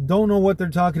don't know what they're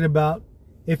talking about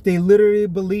if they literally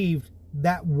believed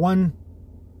that one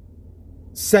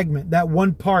segment, that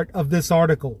one part of this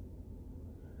article.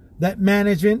 That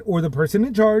management or the person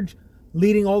in charge,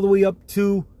 leading all the way up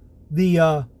to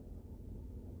the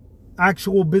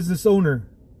actual business owner,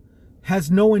 has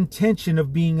no intention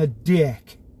of being a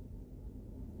dick.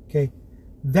 Okay?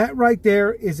 That right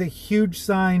there is a huge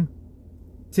sign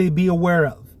to be aware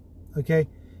of. Okay?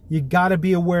 You got to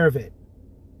be aware of it.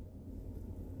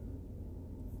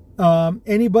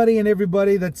 Anybody and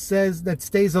everybody that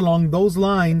stays along those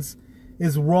lines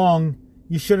is wrong.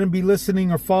 You shouldn't be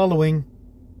listening or following.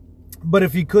 But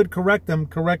if you could correct them,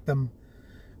 correct them.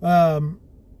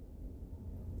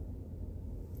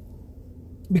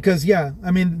 Because yeah,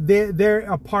 I mean they're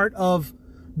a part of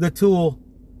the tool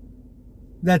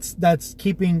that's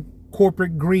keeping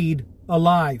corporate greed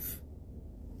alive.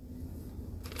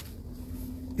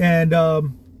 And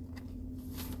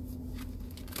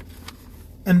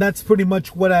that's pretty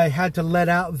much what I had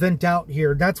to vent out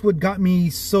here. That's what got me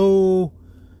so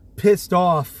pissed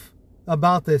off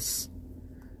about this.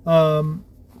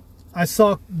 I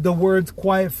saw the words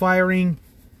quiet firing,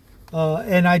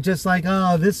 and I just like,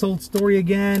 oh, this old story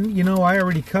again. You know, I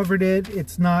already covered it.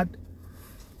 It's not,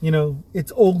 you know,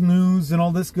 it's old news and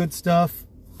all this good stuff.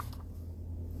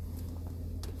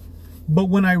 But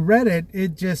when I read it,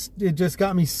 it just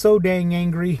got me so dang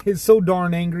angry. It's so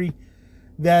darn angry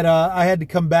that I had to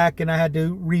come back and I had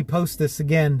to repost this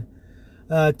again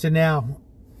to now.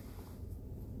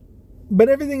 But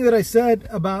everything that I said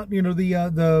about, you know,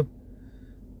 the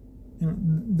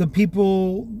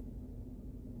people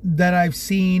that I've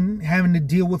seen having to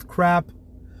deal with crap,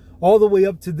 all the way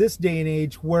up to this day and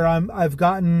age, where I've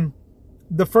gotten,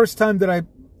 the first time that I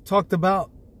talked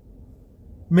about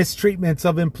mistreatments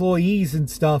of employees and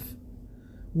stuff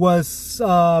was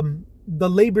the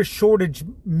labor shortage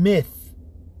myth.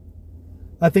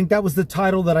 I think that was the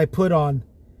title that I put on.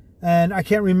 And I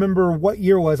can't remember what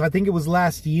year it was. I think it was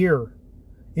last year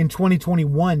in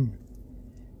 2021.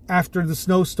 After the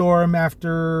snowstorm,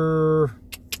 after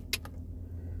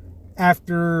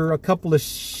a couple of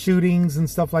shootings and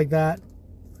stuff like that.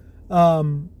 I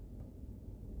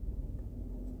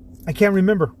can't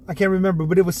remember.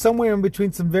 But it was somewhere in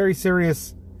between some very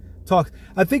serious talks.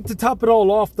 I think to top it all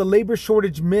off, the labor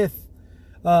shortage myth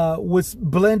was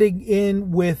blending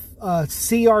in with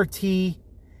CRT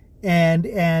and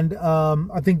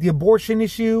I think the abortion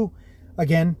issue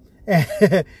again,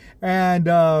 and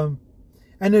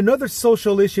another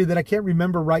social issue that I can't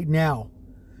remember right now.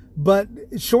 But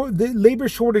the labor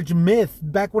shortage myth,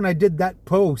 back when I did that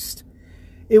post,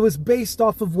 it was based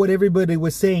off of what everybody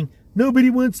was saying. Nobody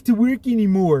wants to work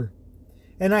anymore.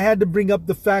 And I had to bring up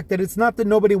the fact that it's not that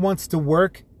nobody wants to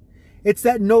work. It's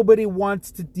that nobody wants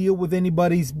to deal with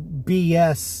anybody's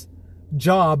BS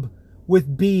job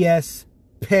with BS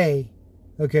pay.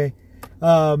 Okay.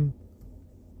 A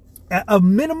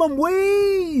minimum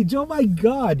wage. Oh my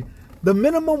God. The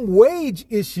minimum wage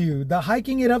issue. The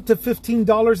hiking it up to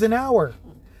 $15 an hour.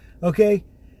 Okay.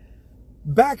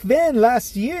 Back then,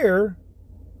 last year,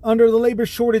 under the labor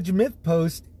shortage myth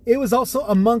post, it was also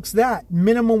amongst that.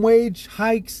 Minimum wage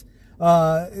hikes,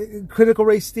 critical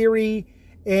race theory,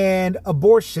 and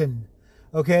abortion,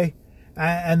 okay,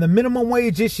 and the minimum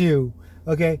wage issue,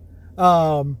 okay.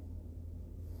 One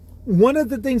of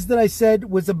the things that I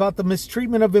said was about the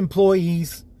mistreatment of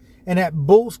employees and that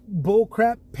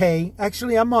bullcrap pay.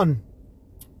 Actually, I'm on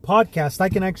podcast. I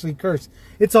can actually curse.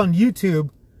 It's on YouTube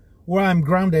where I'm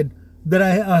grounded that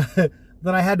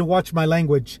I had to watch my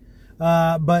language.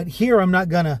 But here I'm not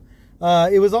gonna.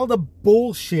 It was all the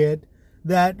bullshit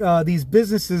that these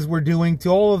businesses were doing to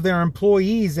all of their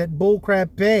employees at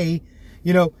bullcrap pay.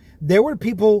 You know, there were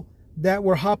people that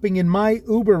were hopping in my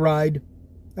Uber ride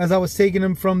as I was taking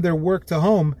them from their work to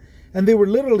home, and they were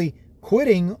literally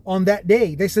quitting on that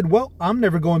day. They said, well, I'm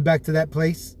never going back to that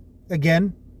place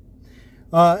again.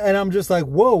 And I'm just like,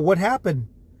 whoa, what happened?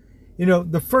 You know,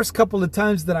 the first couple of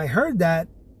times that I heard that,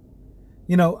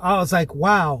 you know, I was like,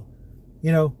 wow,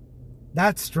 you know,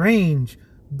 that's strange.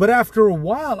 But after a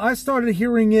while, I started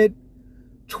hearing it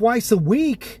twice a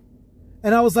week.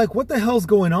 And I was like, what the hell's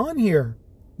going on here?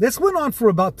 This went on for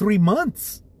about 3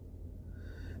 months.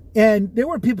 And there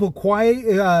were people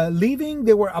leaving.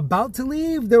 They were about to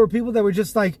leave. There were people that were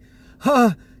just like,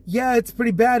 yeah, it's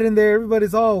pretty bad in there.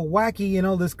 Everybody's all wacky and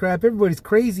all this crap. Everybody's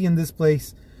crazy in this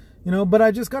place. You know, but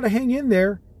I just got to hang in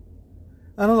there.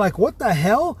 And I'm like, what the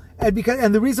hell? And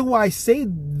the reason why I say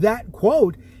that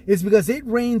quote is because it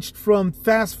ranged from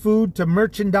fast food to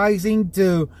merchandising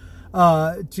to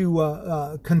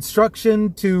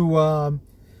construction to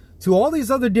to all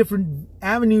these other different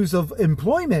avenues of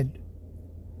employment,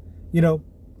 you know.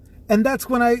 And that's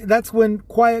when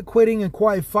quiet quitting and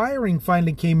quiet firing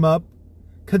finally came up,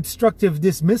 constructive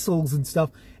dismissals and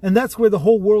stuff. And that's where the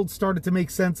whole world started to make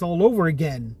sense all over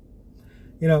again.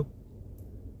 You know,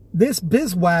 this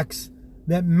bizwax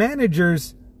that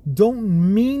managers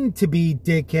don't mean to be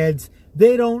dickheads.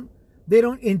 They don't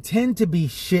intend to be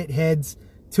shitheads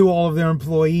to all of their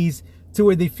employees, to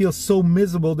where they feel so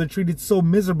miserable, they're treated so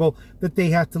miserable that they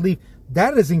have to leave.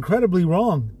 That is incredibly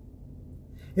wrong.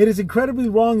 It is incredibly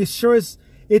wrong, as sure as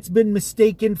it's been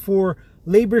mistaken for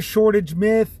labor shortage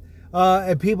myth.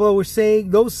 And people were saying,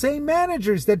 those same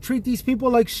managers that treat these people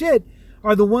like shit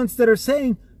are the ones that are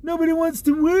saying, nobody wants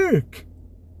to work.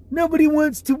 Nobody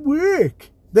wants to work.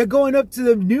 They're going up to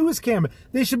the news camera.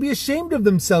 They should be ashamed of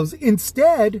themselves.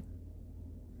 Instead,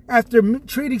 after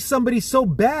treating somebody so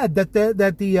bad that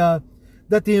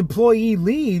the employee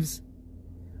leaves,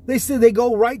 they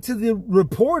go right to the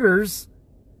reporters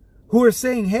who are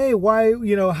saying, hey, why,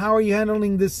 you know, how are you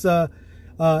handling this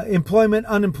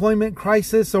unemployment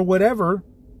crisis or whatever?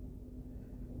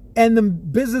 And the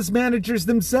business managers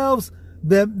themselves, all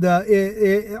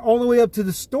the way up to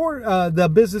the store, the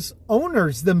business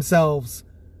owners themselves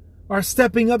are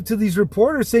stepping up to these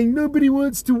reporters saying nobody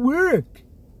wants to work.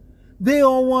 They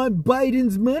all want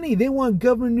Biden's money. They want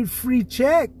government free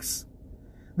checks.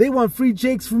 They want free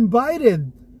checks from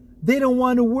Biden. They don't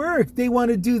want to work. They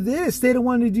want to do this. They don't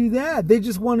want to do that. They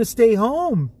just want to stay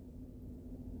home.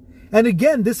 And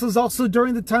again, this was also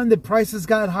during the time that prices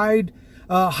got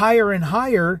higher and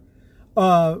higher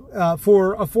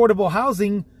for affordable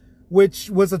housing, which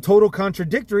was a total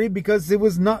contradictory because it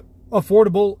was not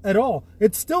affordable at all.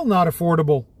 It's still not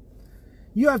affordable.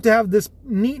 You have to have this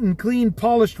neat and clean,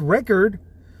 polished record,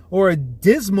 or a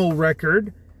dismal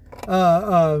record,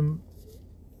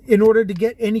 in order to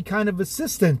get any kind of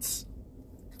assistance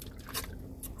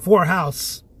for a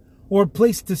house or a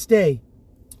place to stay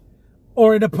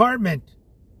or an apartment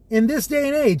in this day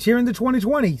and age here in the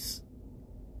 2020s.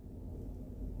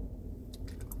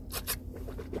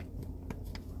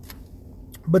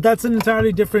 But that's an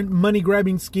entirely different money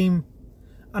grabbing scheme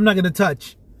I'm not going to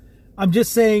touch. I'm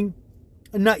just saying,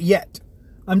 not yet.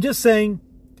 I'm just saying,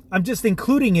 I'm just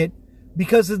including it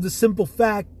because of the simple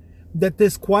fact that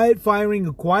this quiet firing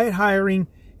and quiet hiring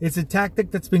is a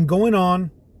tactic that's been going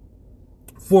on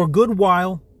for a good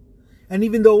while. And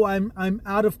even though I'm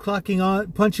out of punching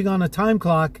on a time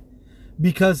clock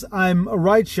because I'm a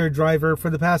rideshare driver for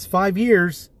the past 5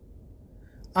 years,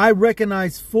 I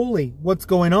recognize fully what's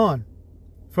going on.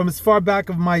 From as far back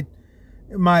of my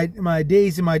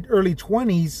days in my early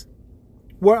 20s,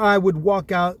 where I would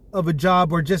walk out of a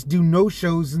job or just do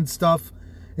no-shows and stuff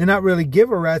and not really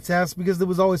give a rat's ass because there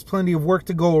was always plenty of work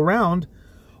to go around,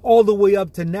 all the way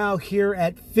up to now here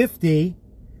at 50.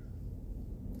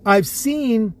 I've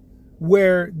seen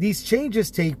where these changes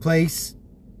take place.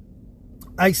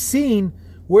 I've seen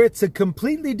where it's a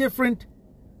completely different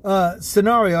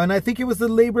scenario. And I think it was the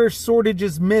labor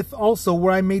shortages myth also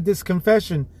where I made this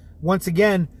confession, once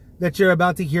again, that you're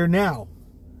about to hear now.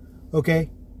 Okay?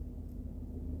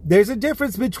 There's a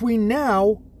difference between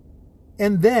now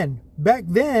and then. Back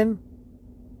then,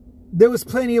 there was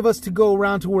plenty of us to go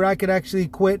around to where I could actually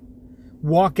quit,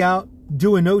 walk out,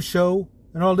 do a no-show,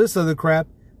 and all this other crap.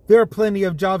 There are plenty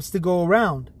of jobs to go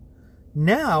around.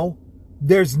 Now,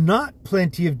 there's not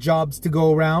plenty of jobs to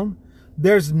go around.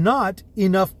 There's not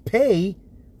enough pay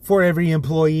for every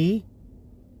employee.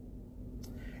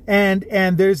 And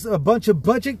there's a bunch of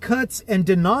budget cuts and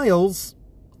denials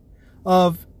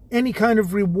of any kind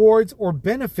of rewards or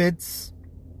benefits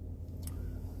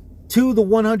to the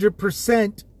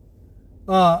 100%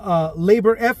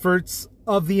 labor efforts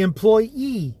of the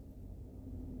employee.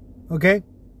 Okay?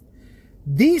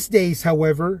 These days,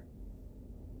 however,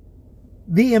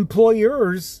 the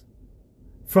employers,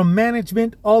 from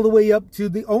management all the way up to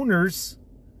the owners,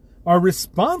 are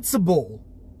responsible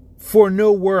for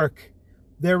no work.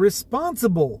 They're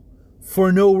responsible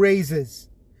for no raises.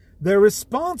 They're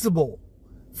responsible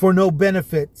for no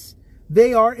benefits.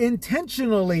 They are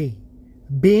intentionally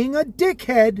being a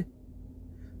dickhead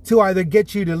to either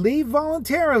get you to leave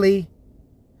voluntarily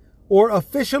or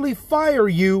officially fire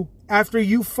you after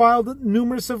you filed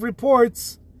numerous of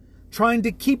reports trying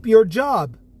to keep your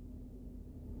job.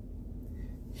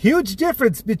 Huge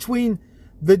difference between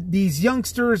these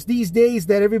youngsters these days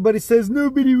that everybody says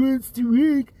nobody wants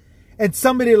to work, and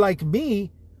somebody like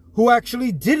me who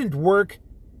actually didn't work,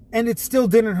 and it still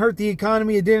didn't hurt the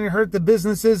economy. It didn't hurt the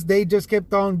businesses. They just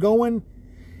kept on going.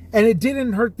 And it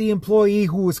didn't hurt the employee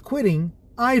who was quitting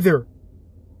either.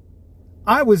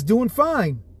 I was doing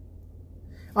fine.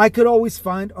 I could always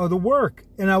find other work.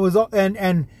 And I was,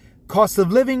 and cost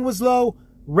of living was low,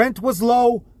 rent was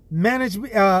low,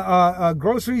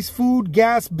 groceries, food,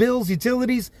 gas, bills,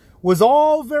 utilities was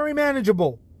all very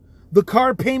manageable. The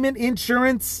car payment,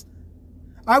 insurance,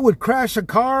 I would crash a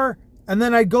car and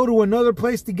then I'd go to another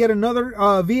place to get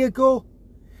another vehicle.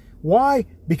 Why?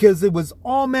 Because it was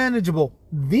all manageable.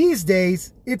 These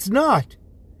days, it's not.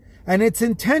 And it's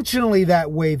intentionally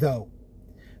that way, though.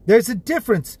 There's a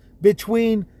difference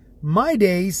between my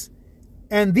days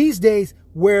and these days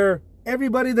where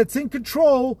everybody that's in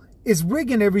control is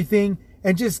rigging everything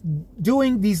and just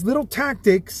doing these little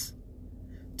tactics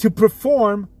to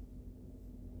perform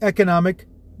economic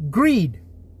greed.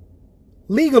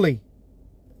 Legally.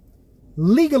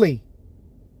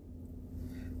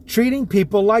 Treating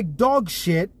people like dog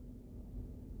shit,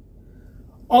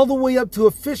 all the way up to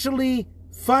officially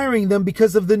firing them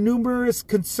because of the numerous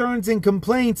concerns and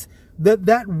complaints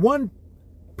that one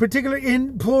particular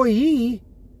employee,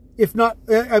 if not,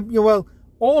 well,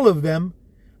 all of them,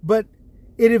 but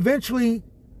it eventually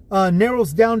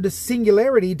narrows down to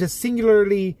singularity, to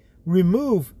singularly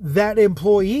remove that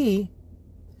employee,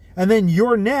 and then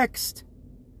you're next,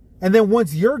 and then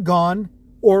once you're gone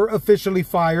or officially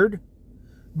fired,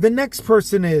 the next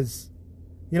person is,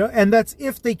 and that's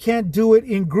if they can't do it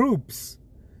in groups.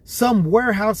 Some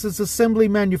warehouses, assembly,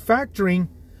 manufacturing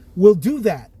will do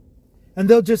that. And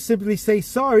they'll just simply say,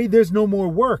 sorry, there's no more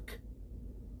work.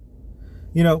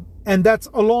 And that's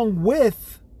along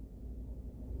with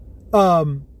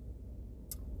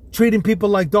treating people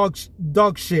like dog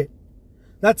shit.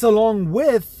 That's along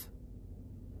with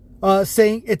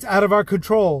saying it's out of our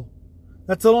control.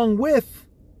 That's along with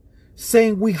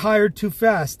saying we hired too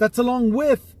fast. That's along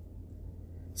with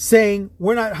saying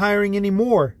we're not hiring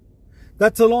anymore.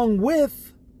 That's along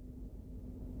with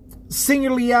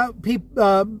singularly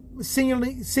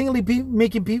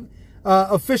making people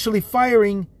officially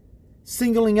firing,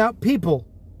 singling out people.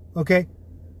 Okay,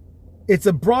 it's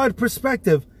a broad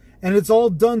perspective, and it's all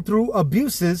done through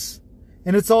abuses,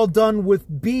 and it's all done with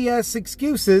BS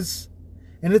excuses,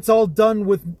 and it's all done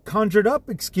with conjured up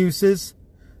excuses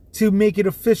to make it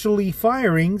officially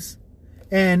firings,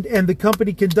 and the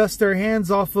company can dust their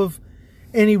hands off of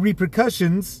any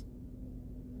repercussions,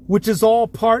 which is all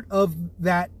part of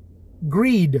that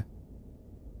greed.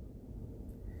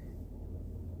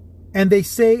 And they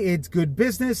say it's good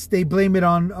business. They blame it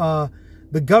on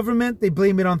the government. They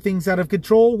blame it on things out of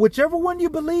control. Whichever one you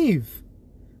believe.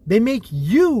 They make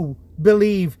you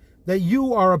believe that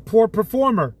you are a poor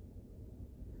performer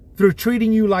through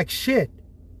treating you like shit,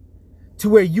 to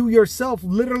where you yourself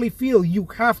literally feel you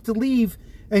have to leave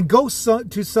and go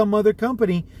to some other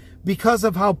company because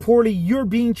of how poorly you're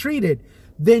being treated.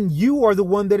 Then you are the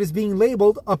one that is being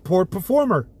labeled a poor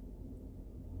performer.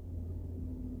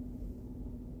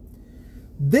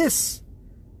 This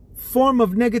form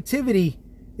of negativity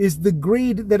is the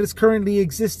greed that is currently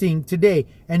existing today.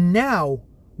 And now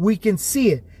we can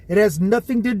see it. It has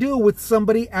nothing to do with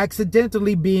somebody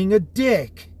accidentally being a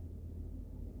dick.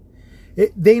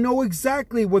 They know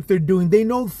exactly what they're doing. They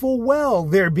know full well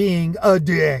they're being a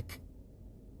dick.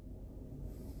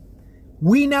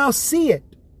 We now see it.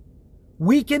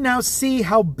 We can now see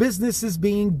how business is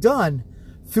being done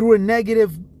through a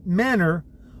negative manner,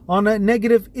 on a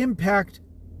negative impact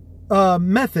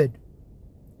method,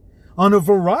 on a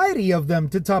variety of them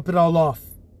to top it all off.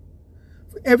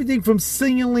 Everything from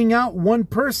singling out one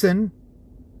person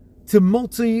to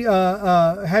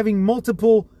having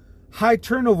multiple high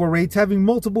turnover rates, having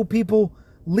multiple people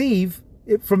leave,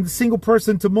 from the single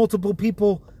person to multiple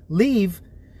people leave,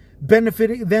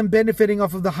 benefiting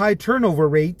off of the high turnover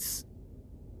rates,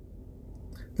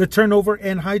 the turnover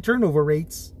and high turnover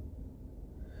rates,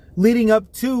 leading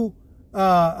up to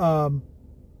BS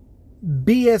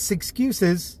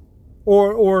excuses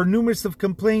or numerous of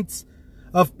complaints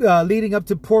of leading up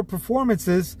to poor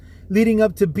performances, leading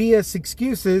up to BS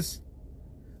excuses,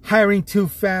 hiring too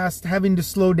fast, having to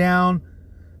slow down,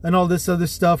 and all this other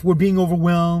stuff. We're being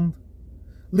overwhelmed,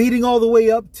 leading all the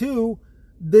way up to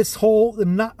this whole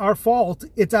not our fault,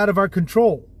 it's out of our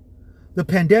control. The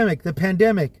pandemic,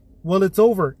 well, it's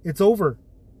over.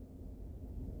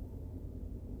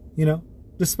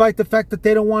 Despite the fact that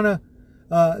they don't want to,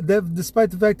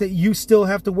 despite the fact that you still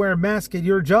have to wear a mask at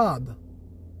your job.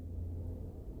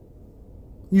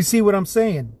 You see what I'm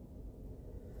saying?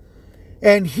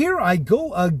 And here I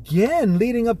go again,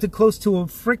 leading up to close to a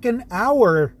freaking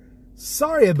hour.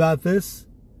 Sorry about this.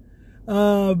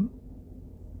 I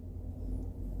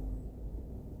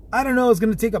don't know it's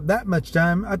going to take up that much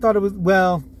time. I thought it was,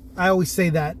 well, I always say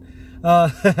that.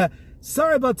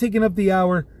 Sorry about taking up the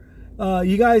hour.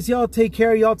 You guys, y'all take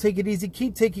care. Y'all take it easy.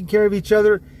 Keep taking care of each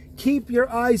other. Keep your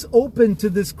eyes open to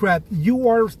this crap. You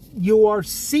are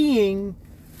seeing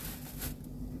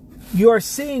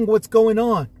what's going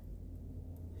on.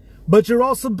 But you're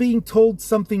also being told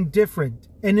something different.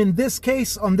 And in this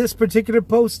case, on this particular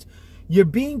post, you're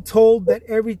being told that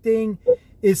everything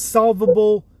is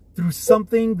solvable through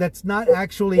something that's not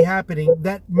actually happening.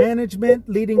 That management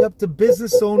leading up to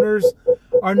business owners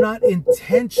are not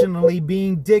intentionally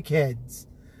being dickheads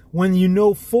when you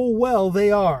know full well they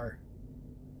are.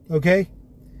 Okay?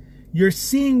 You're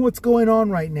seeing what's going on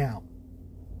right now.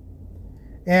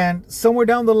 And somewhere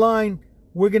down the line,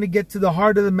 we're going to get to the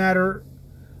heart of the matter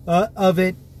of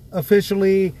it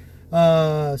officially,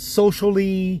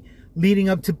 socially, leading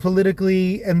up to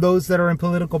politically, and those that are in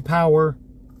political power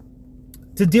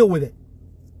to deal with it.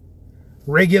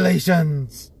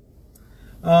 Regulations.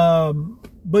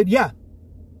 But yeah,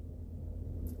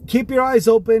 keep your eyes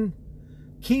open.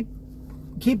 Keep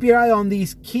your eye on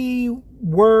these key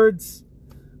words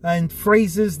and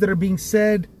phrases that are being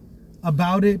said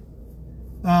about it.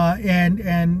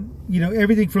 And you know,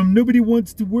 everything from nobody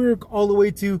wants to work all the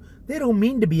way to they don't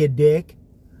mean to be a dick.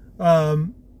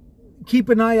 Keep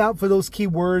an eye out for those key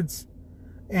words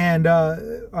and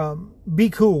be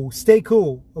cool. Stay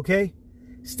cool, okay?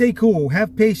 Stay cool.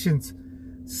 Have patience.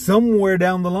 Somewhere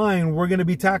down the line, we're going to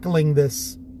be tackling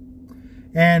this.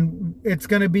 And it's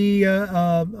going to be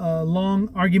a long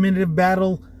argumentative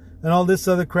battle and all this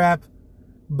other crap.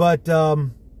 But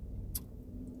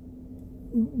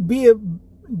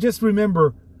just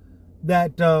remember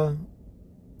that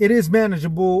it is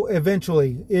manageable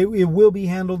eventually. It will be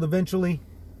handled eventually.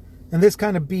 And this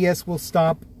kind of BS will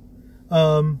stop.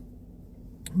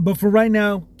 But for right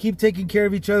now, keep taking care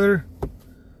of each other.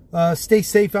 Stay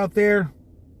safe out there.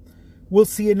 We'll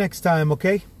see you next time,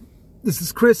 okay? This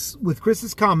is Chris with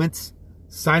Chris's Comments,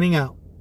 signing out.